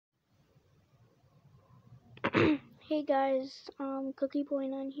Hey guys, Cookie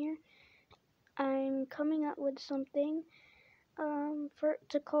Point on here. I'm coming up with something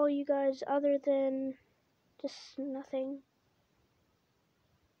to call you guys other than just nothing.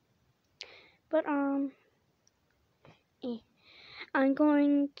 But I'm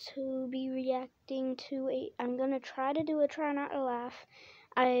going to be reacting to I'm gonna try to do a try not to laugh.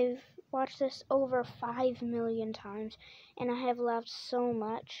 I've watched this over 5 million times and I have laughed so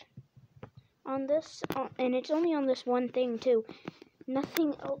much on this, and it's only on this one thing too.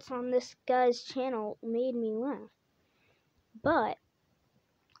 Nothing else on this guy's channel made me laugh. But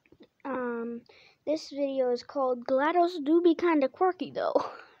this video is called GLaDOS Do Be Kinda Quirky Though.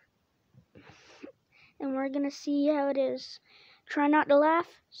 And we're gonna see how it is. Try not to laugh,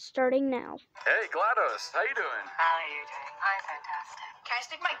 starting now. Hey GLaDOS, how you doing? How are you doing? I'm fantastic. Can I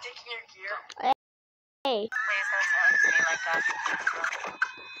stick my dick in your gear? Hey. Please don't sound to me like that.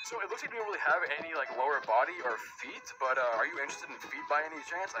 So it looks like you don't really have any lower body or feet, but are you interested in feet by any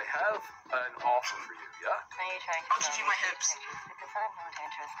chance? I have an offer for you, yeah? Are you trying to I'll give you my hips. Because I'm not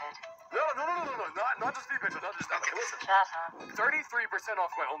interested. No, not just feet pictures, not just that. Okay, listen, Shut up. 33%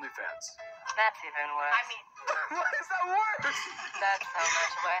 off my OnlyFans. That's even worse. I mean, Why is that worse? That's so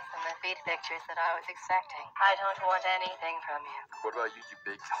much worse than the feet pictures that I was expecting. I don't want anything from you. What about you, you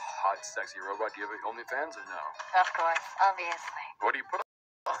big, hot, sexy robot? Do you have OnlyFans or no? Of course, obviously. What do you put on?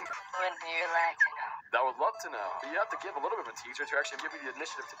 Wouldn't you like to know? I would love to know. But you have to give a little bit of a teaser to actually give me the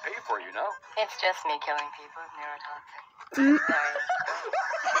initiative to pay for it, you know? It's just me killing people with neurotoxin. Sorry.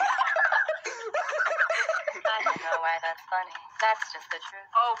 I don't know why that's funny. That's just the truth.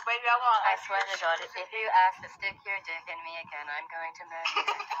 oh, baby, I swear to God, if you ask to stick your dick in me again, I'm going to murder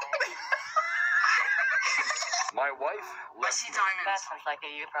you. My wife I left see me. diamonds. That sounds like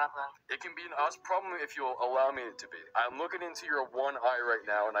a you problem. It can be an us problem if you'll allow me to be. I'm looking into your one eye right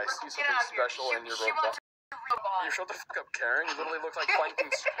now, and I see Get something out here. special in your She robot. wants a robot. You shut the fuck up, Karen. You literally look like planking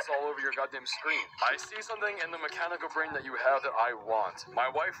streaks all over your goddamn screen. I see something in the mechanical brain that you have that I want.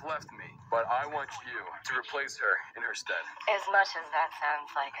 My wife left me, but I want you to replace her in her stead. As much as that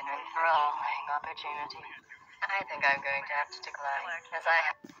sounds like an enthralling opportunity, I think I'm going to have to decline, as I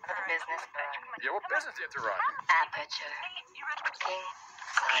have a business to run. Yeah, what business do you have to run? Aperture. King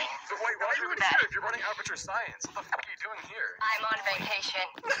Science. But wait, why are you even here if you're running Aperture Science? What the fuck are you doing here? I'm on vacation.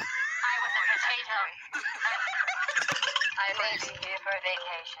 I was a potato. I may be here for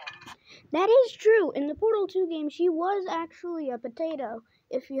vacation. That is true. In the Portal 2 game, she was actually a potato,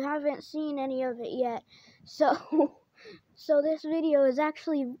 if you haven't seen any of it yet. So this video is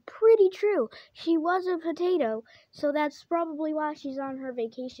actually pretty true. She was a potato, so that's probably why she's on her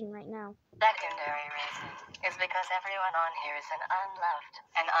vacation right now. Secondary reason is because everyone on here is an unloved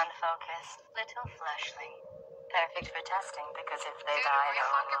and unfocused little fleshling. Perfect for testing, because if they die, no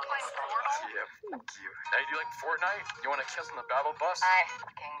one will miss them. Yeah, fuck you. Hey, do you like Fortnite? You want to kiss on the battle bus? I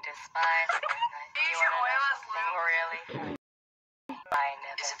fucking despise Fortnite. You wanna know something really funny? I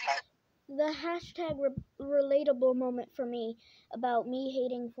never said. The hashtag relatable moment for me about me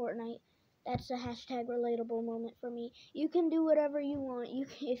hating Fortnite. That's a hashtag relatable moment for me. You can do whatever you want.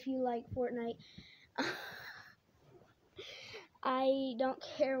 If you like Fortnite. I don't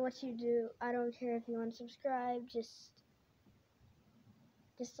care what you do. I don't care if you unsubscribe. Just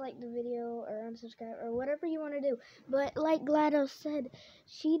like the video or unsubscribe or whatever you want to do. But like GLaDOS said,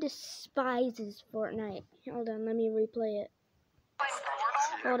 she despises Fortnite. Hold on, let me replay it.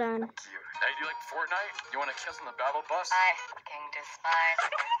 Hold on. Fuck you. Hey, do you like Fortnite? You want to kiss on the battle bus? I fucking despise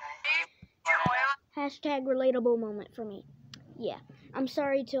Fortnite. Hashtag relatable moment for me. Yeah, I'm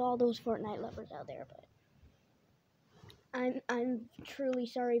sorry to all those Fortnite lovers out there, but I'm truly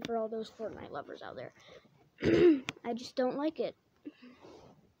sorry for all those Fortnite lovers out there. I just don't like it.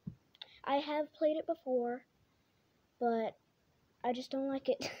 I have played it before, but I just don't like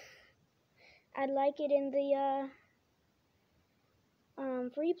it. I like it in the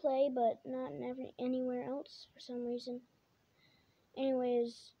free play, but not anywhere else for some reason.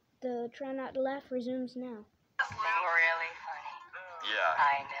 Anyways, the try not to laugh resumes now. Really funny. Yeah.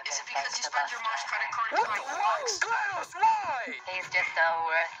 I never Is it because you said spent your mom's credit card to buy clocks? GLaDOS, why? He's just a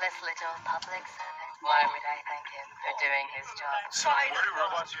worthless little public servant. Why would I thank him for doing his job? So where Where do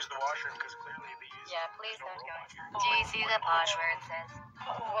robots use the washroom? Because clearly it'd be used. Yeah, please don't go inside. Do you see the posh where it says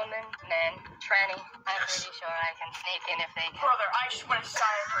woman, man, tranny? I'm pretty sure I can sneak in if they can. Brother, I just went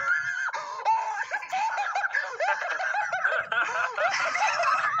inside her.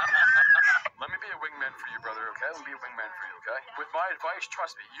 Let me be a wingman for you, brother, okay? Let me be a wingman for you, okay? With my advice,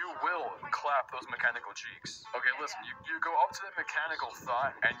 trust me, you will clap those mechanical cheeks. Okay, listen, you go up to the mechanical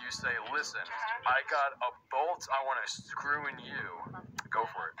thought and you say, listen, I got a bolt I want to screw in you. Go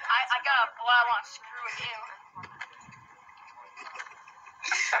for it. I got a blow. I want screwing you.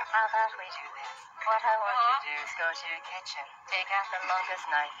 How about we do this? What I want you to do is go to your kitchen, take out the longest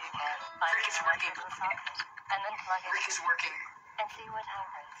knife you can, find Rick is an working. electrical socket, and then plug it Rick is in working. and see what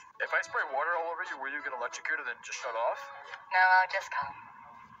happens. If I spray water all over you, will you get electrocuted and then just shut off? No, I'll just come.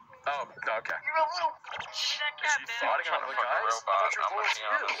 Oh, okay. You're a little shit, Is she thoughting on other guys? I thought you were loyal to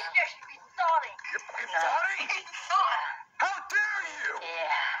you. Yeah, she'd be thoughting. You're thoughting? How dare you?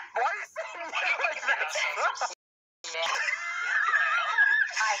 Yeah. Why are you saying that like that? Yeah.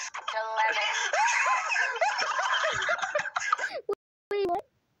 I still love it. Wait, what?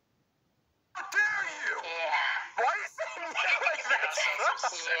 How dare you? Yeah. Why are you saying that like that?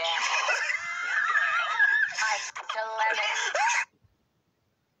 Yeah. I still love it.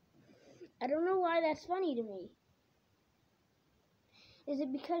 I don't know why that's funny to me. Is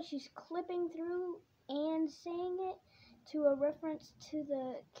it because she's clipping through and saying it to a reference to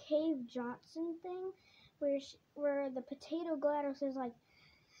the Cave Johnson thing, where the potato GLaDOS is like,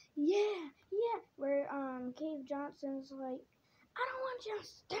 yeah, where Cave Johnson's like, I don't want you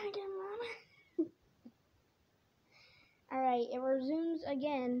stinking mama. Alright, it resumes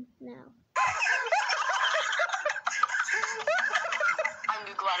again now. I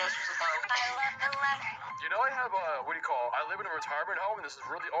knew GLaDOS was a boat. I love the letter. You know, I have I live in a retirement home, and this is a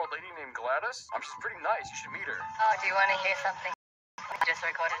really old lady named GLaDOS. She's pretty nice. You should meet her. Oh, do you want to hear something? I just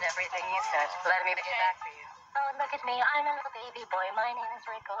recorded everything you said. Let me play it back for you. Oh, look at me. I'm a little baby boy. My name is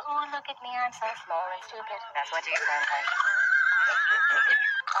Rico. Oh, look at me. I'm so small and stupid. That's what you sound like.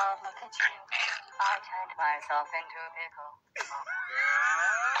 Oh, look at you. I turned myself into a pickle.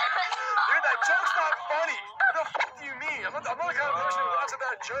 Dude, that joke's not funny. What the fuck do you mean? I'm not the kind of person who laughs at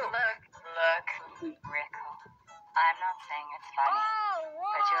that joke. Look, Rico. I'm not saying it's funny,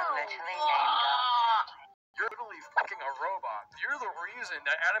 but you're literally named off. You're literally fucking a robot. You're the reason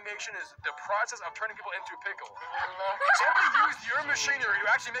that animation is the process of turning people into a pickle. Look, Somebody used your machinery to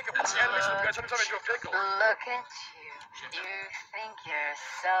actually make a animation of you guys turning someone into a pickle. look at you. You think you're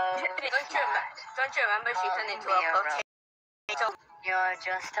so smart. Don't you remember she turned into a potato? You're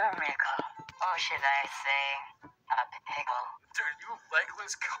just a Rico. Or should I say, a pickle. Dude, you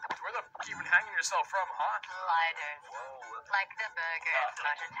legless cunt. Where the fuck you been hanging yourself from, huh? Gliders. Whoa. Like the burgers,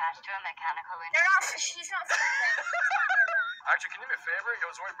 but attached to a mechanical They're not. She's not saying Actually, can you do me a favor? Yo,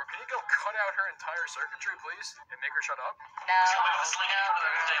 Zoe, bro, can you go cut out her entire circuitry, please? And make her shut up? No.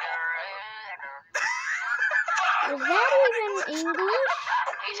 Is that even English?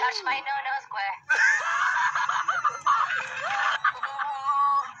 You touched my no-no square.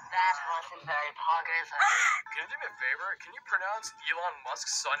 That wasn't very poggers. Can you do me a favor? Can you pronounce Elon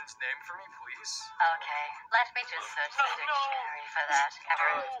Musk's son's name for me, please? Okay, let me just search the dictionary for that.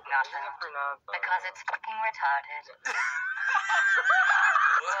 Not found. Because it's fucking retarded.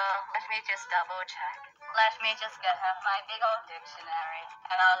 Well, let me just double check. Let me just get out my big old dictionary,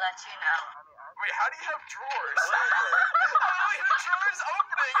 and I'll let you know. Wait, how do you have drawers? How do you have drawers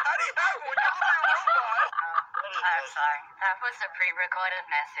opening? How do you have one? You're literally a robot. I'm sorry. That was a pre-recorded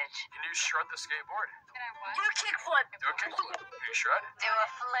message. Can you shred the skateboard? do a kickflip. Do a kickflip. Can you shred? Do a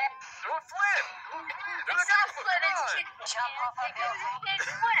flip. Do a flip. Do the It's not kickflip. flip. It's Come on. kick. Jump off a building. It's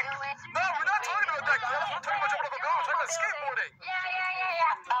flip. Do it. No, we're not talking about that, girl. We're not talking about jumping off a building. We're talking about skateboarding.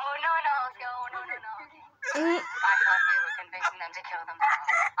 Yeah. Oh, no. Mm, I thought we were convincing them to kill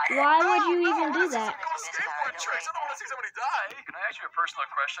themselves. Why would you even do This is that? a cool skateboard tricks. I don't want to see somebody die. Can I ask you a personal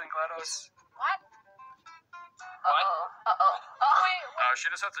question, GLaDOS? What? Wait. She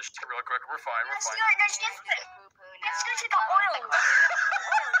just has to shit real quick. We're fine. We're Let's fine. go. Let's go to the oil.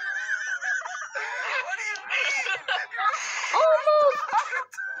 What do you mean?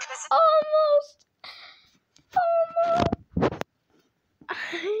 Almost. I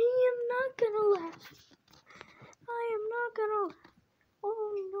am not gonna laugh. Oh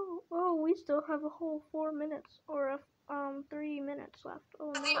no. Oh, we still have a whole 4 minutes or 3 minutes left.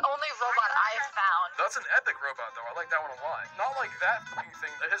 Oh The no. only robot I've found. That's an epic robot, though. I like that one a lot. Not like that fucking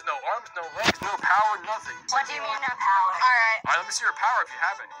thing that has no arms, no legs, no power, nothing. What do you mean no power? Alright. Alright, let me see your power if you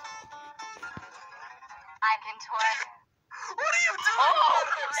have any. I can twerk. What are you doing?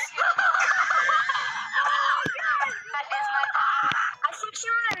 That is my power. I think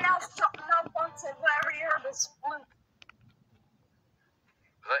you're in a malfunction whenever you heard this flute.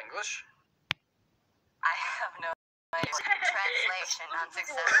 Is that English? I have no idea. Translation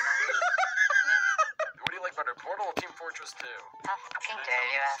unsuccessful. What do you like better, Portal or Team Fortress 2? How fucking dare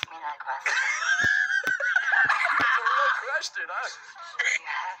you ask me that question? It's a real question, huh? You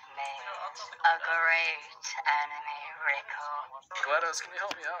have made a great enemy, Rico. GLaDOS, can you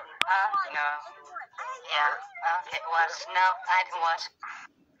help me out? No. Yeah. Okay, what? No, I didn't what?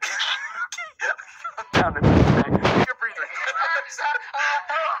 down and take a breather. Dude,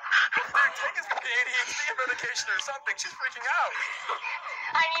 take his fucking ADHD medication or something. She's freaking out.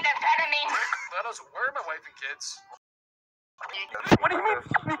 I need amphetamine. GLaDOS, where are my wife and kids? What do you mean,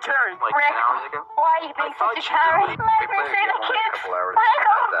 me carrying? Rick, why are you being such a coward? Let me see the kids.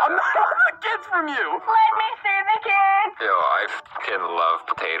 I'm not the kids from you. Let me see the kids. Yo, I fucking love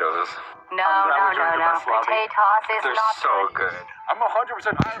potatoes. No. Potatoes is They're not so good. I'm 100%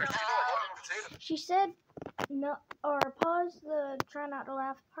 Irish. You know I love potatoes. She said no, or pause the try not to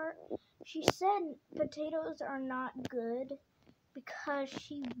laugh part. She said potatoes are not good because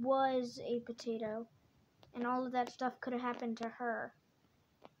she was a potato and all of that stuff could have happened to her.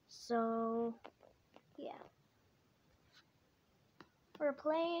 So, yeah. We're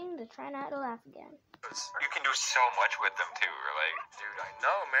playing the try not to laugh again. You can do so much with them too, like. Dude, I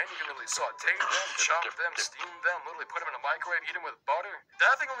know, man. You can literally saute them, chop them, steam them, literally put them in a microwave, eat them with butter.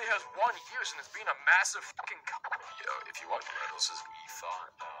 That thing only has one use, and it's being a massive fucking. Yo, if you want GLaDOS'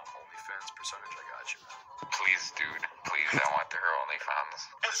 e-thought OnlyFans percentage, I got you, man. Please, dude. Please, I want her OnlyFans.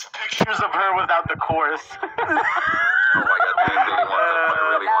 It's pictures of her without the chorus. Oh my god, I really want them. I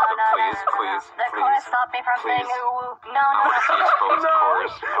really want them. Please. The chorus stopped me from saying ooh. No. I want to see exposed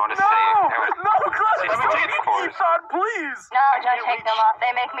chorus. I want to say it. No, GLaDOS, e-thought, please. No, don't take them off.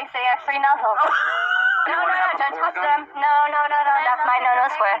 They make me say extra nuzzle. No, don't touch them. No. That's my no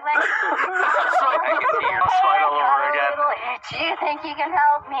swear. I can see your sweat all over again. Do you think you can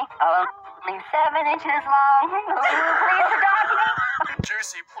help me? I'm only 7 inches long. Please adopt me.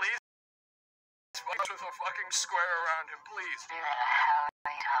 Juicy, please. With a fucking square around him, please. How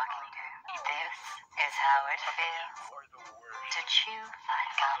are you talking to? This is how it feels to chew fat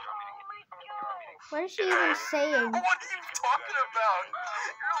gum. What is she even saying? What are you talking about?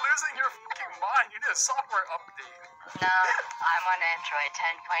 You're losing your fucking mind. You need a software update. No, I'm on Android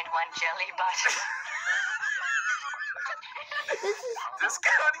 10.1 Jelly Button. This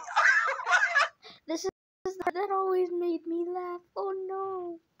guy. This is the part that always made me laugh. Oh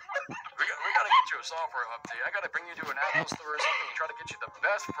no. We gotta get you a software update. I gotta bring you to an Apple store or something and try to get you the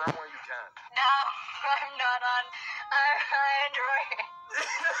best firmware you can. No, I'm not on Android.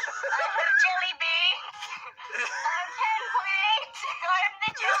 I have jelly beans. I'm 10.8. I'm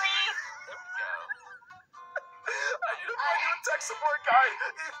the jelly. There we go. I need to find you a tech support guy.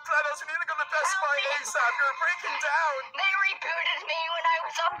 GLaDOS, you need to go to Best Buy ASAP. You're breaking down. They rebooted me when I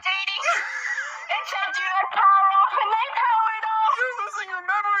was updating. It said do not power off and they powered off. You're losing your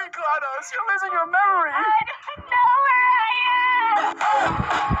memory, GLaDOS. You're losing your memory. I don't know where I am.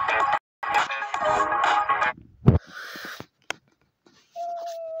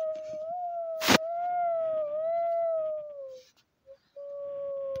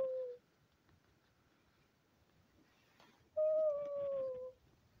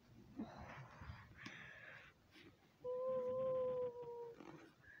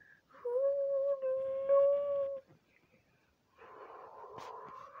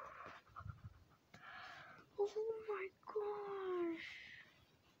 Oh my gosh.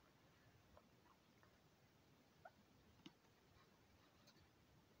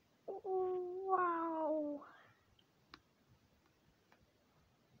 Wow.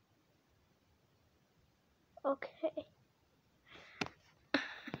 Okay.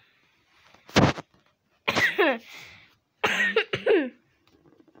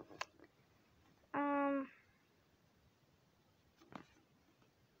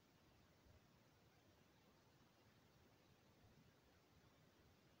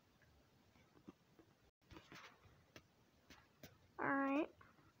 Alright.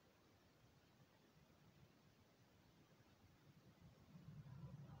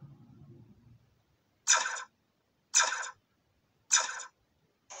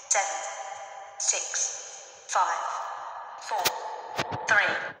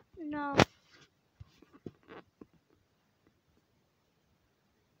 No.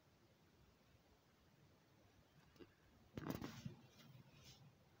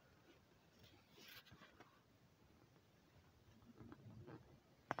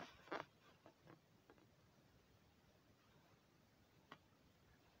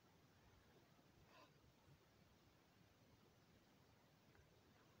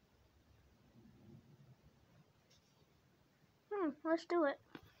 Let's do it.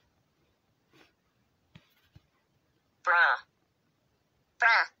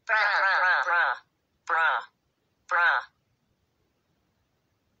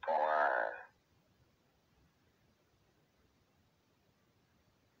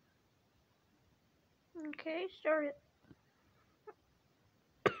 Okay, start it.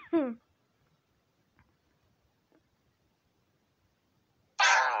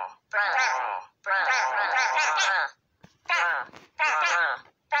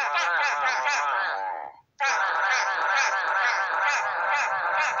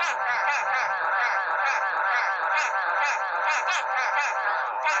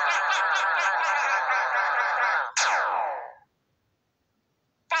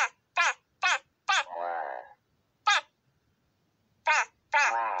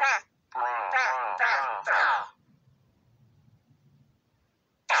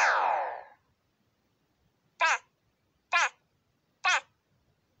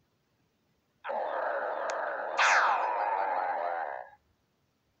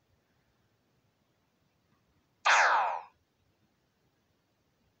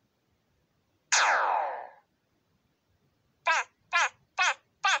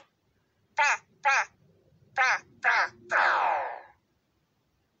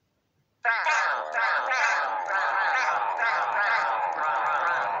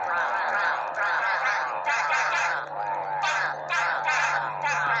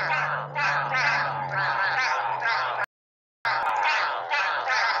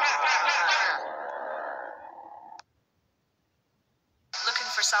 Looking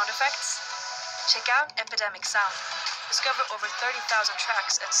for sound effects? Check out Epidemic Sound. Discover over 30,000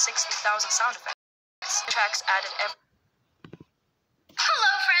 tracks and 60,000 sound effects. Tracks added every.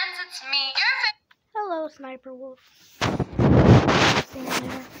 Hello, friends, it's me, your Hello, Sniper Wolf. Stand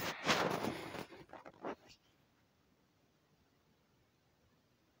there.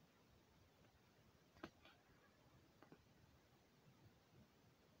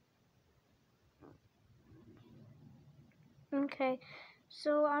 Okay,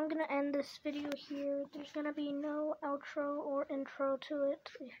 so I'm gonna end this video here. There's gonna be no outro or intro to it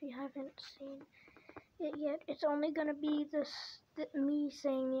if you haven't seen it yet. It's only gonna be me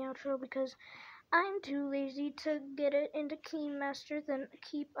saying the outro because I'm too lazy to get it into Keen Master then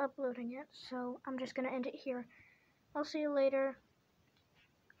keep uploading it. So I'm just gonna end it here. I'll see you later.